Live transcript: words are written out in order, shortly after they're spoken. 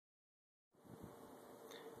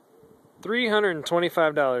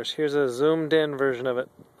$325. Here's a zoomed in version of it.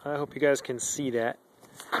 I hope you guys can see that.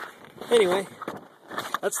 Anyway,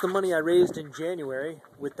 that's the money I raised in January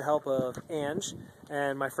with the help of Ange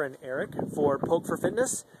and my friend Eric for Poke for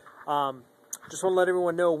Fitness. Just want to let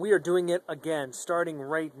everyone know we are doing it again, starting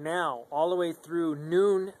right now, all the way through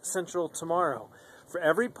noon Central tomorrow. For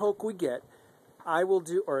every poke we get, I will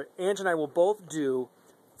do, or Ange and I will both do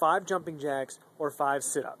 5 jumping jacks or 5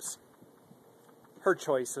 sit-ups. Her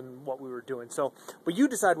choice and what we were doing. So, but you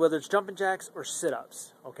decide whether it's jumping jacks or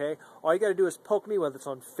sit-ups, okay? All you got to do is poke me, whether it's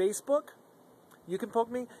on Facebook, you can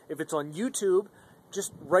poke me. If it's on YouTube,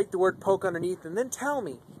 just write the word poke underneath and then tell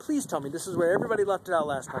me, please tell me, this is where everybody left it out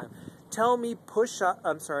last time. Tell me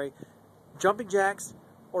jumping jacks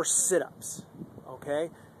or sit-ups,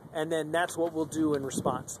 okay? And then that's what we'll do in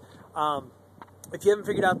response. If you haven't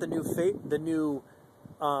figured out the new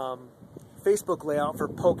Facebook layout for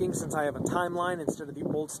poking, since I have a timeline instead of the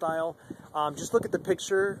old style, just look at the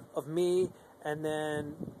picture of me, and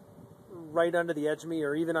then right under the edge of me,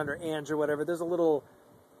 or even under Ange or whatever, there's a little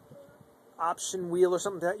option wheel or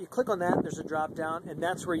something like that. You click on that, there's a drop down, and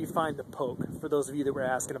that's where you find the poke, for those of you that were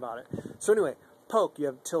asking about it. So anyway, poke, you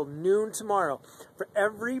have till noon tomorrow. For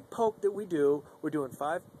every poke that we do, we're doing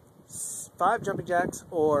 5 jumping jacks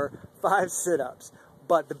or 5 sit-ups.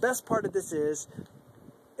 But the best part of this is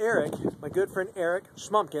Eric, my good friend Eric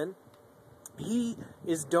Schmumpkin, he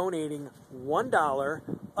is donating $1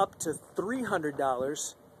 up to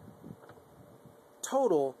 $300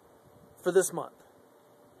 total for this month.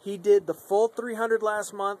 He did the full $300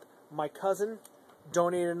 last month. My cousin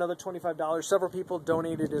donated another $25. Several people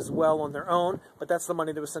donated as well on their own, but that's the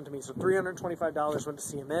money that was sent to me. So $325 went to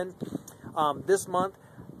CMN. This month,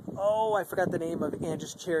 oh, I forgot the name of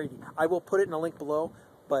Ange's charity. I will put it in a link below,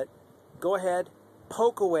 but go ahead,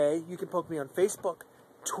 poke away. You can poke me on Facebook,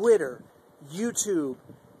 Twitter, YouTube,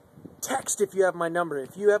 text if you have my number.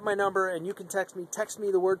 If you have my number and you can text me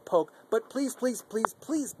the word poke. But please, please, please,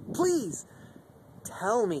 please, please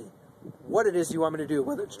tell me what it is you want me to do,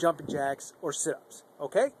 whether it's jumping jacks or sit-ups,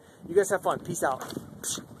 okay? You guys have fun. Peace out.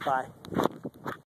 Bye.